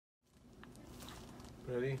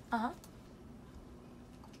Ready? Uh-huh.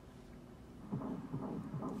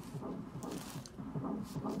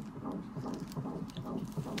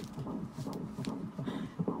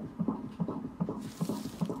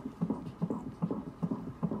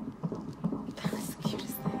 That was the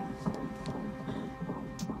cutest thing.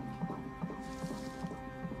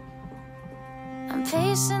 I'm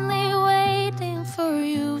patiently waiting for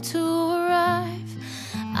you to arrive.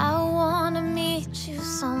 I wanna meet you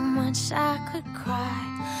so much I could cry.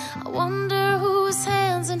 I wonder whose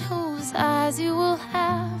hands and whose eyes you will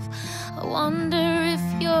have. I wonder if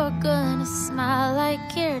you're gonna smile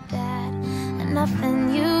like your dad, and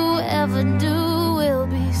nothing you ever do will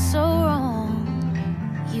be so wrong.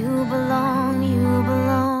 You belong, you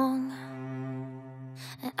belong.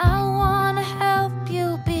 And I wanna help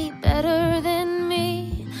you be better than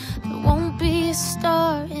me. There won't be a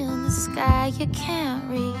star in the sky you can't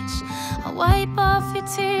reach. I'll wipe off your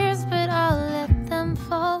tears, but I'll let them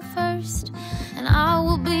fall first. And I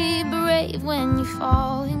will be brave when you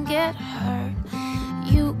fall and get hurt.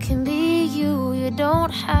 You can be you, you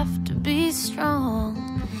don't have to be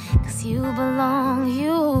strong. 'Cause you belong,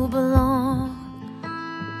 you belong.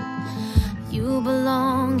 You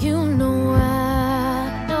belong, you know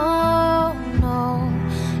I don't know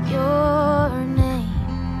your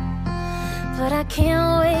name, but I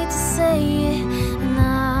can't wait to say it. And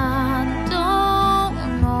I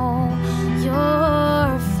don't know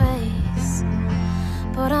your face,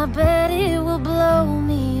 but I bet it will blow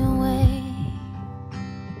me away.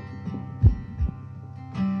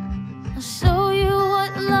 I'll show you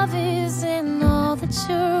what love is and all that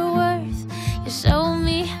you're worth. You show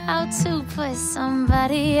me how to put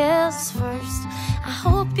somebody else first. I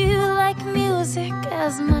hope you like music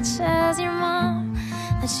as much as your mom,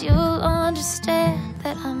 that you'll understand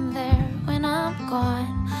that I'm there when I'm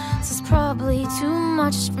gone. This is probably too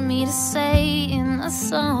much for me to say in a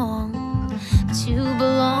song, but you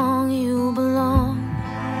belong, you belong.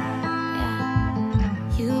 Yeah.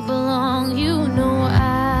 You belong, you know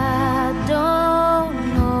I don't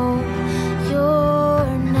know your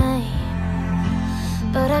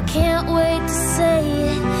name, but I can't wait to say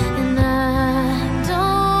it. And I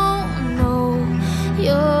don't know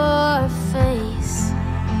your face,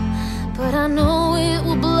 but I know it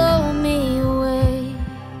will blow me away.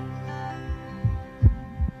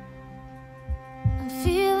 I'm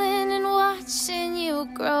feeling and watching you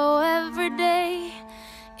grow every day.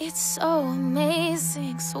 It's so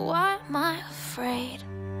amazing, so why am I afraid?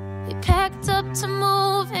 We packed up to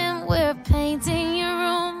move and we're painting your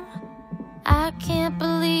room. I can't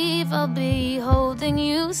believe I'll be holding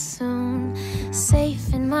you soon,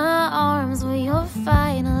 safe in my arms when you're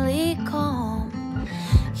finally calm.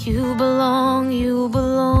 You belong, you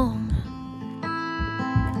belong.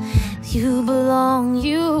 You belong,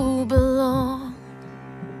 you